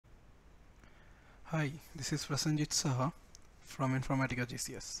Hi, this is Prasenjit Saha from Informatica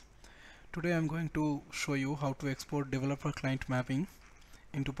GCS. Today I am going to show you how to export developer client mapping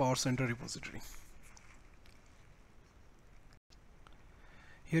into PowerCenter repository.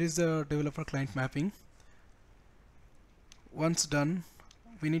 Here is the developer client mapping. Once done,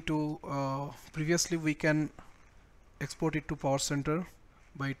 we need to previously we can export it to PowerCenter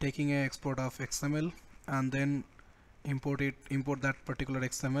by taking a export of XML and then import that particular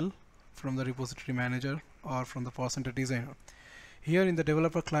XML from the repository manager or from the PowerCenter designer. Here in the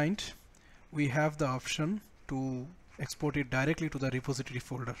developer client, we have the option to export it directly to the repository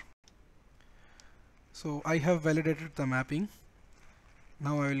folder. So I have validated the mapping.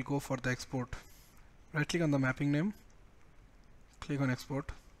 Now I will go for the export. Right click on the mapping name, click on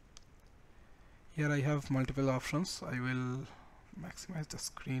export. Here I have multiple options. I will maximize the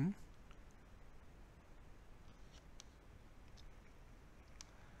screen.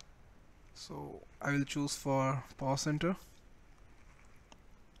 So I will choose for PowerCenter.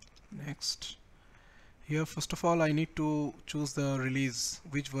 Next, here first of all I need to choose the release,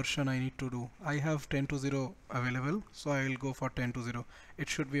 which version I need to do. I have 10.0 available, so I will go for 10.0. It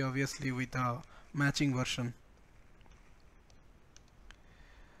should be obviously with a matching version.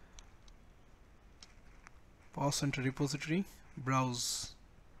 PowerCenter repository, browse.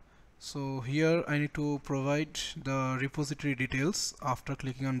 So here I need to provide the repository details after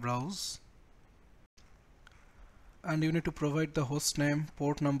clicking on browse. And you need to provide the host name,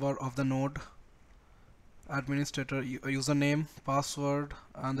 port number of the node, administrator username, password,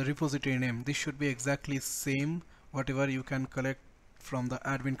 and the repository name. This should be exactly same whatever you can collect from the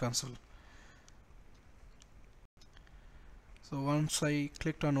admin console. So once I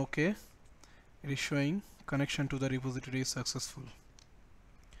clicked on OK, it is showing connection to the repository is successful.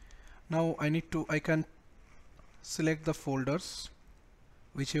 Now I can select the folders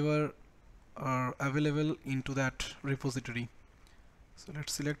whichever are available into that repository. So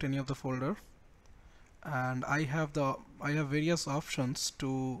let's select any of the folder, and I have various options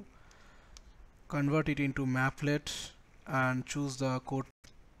to convert it into maplet and choose the code.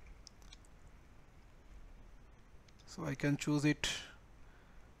 So I can choose it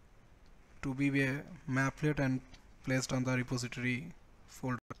to be a maplet and placed on the repository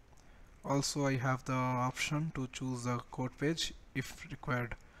folder. Also I have the option to choose the code page if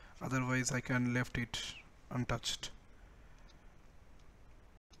required. Otherwise I can left it untouched.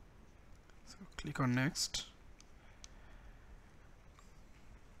 So click on next,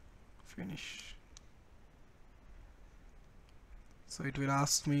 finish. So it will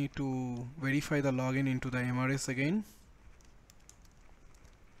ask me to verify the login into the MRS again.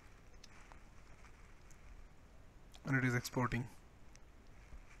 And it is exporting.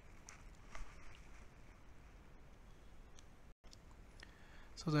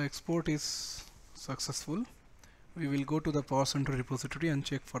 So the export is successful. We will go to the PowerCenter repository and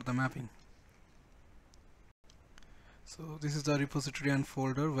check for the mapping. So this is the repository and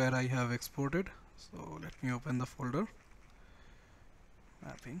folder where I have exported. So let me open the folder.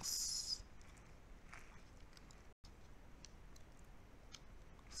 Mappings.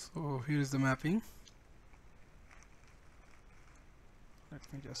 So here is the mapping. Let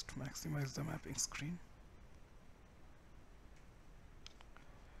me just maximize the mapping screen.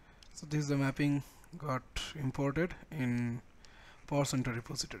 So this is the mapping got imported in PowerCenter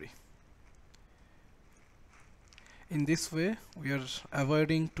repository. In this way we are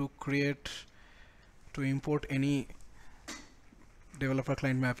avoiding to import any developer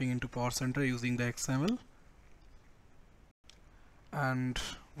client mapping into PowerCenter using the XML, and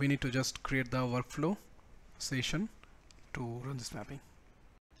we need to just create the workflow session to run this mapping.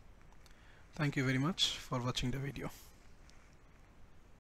 Thank you very much for watching the video.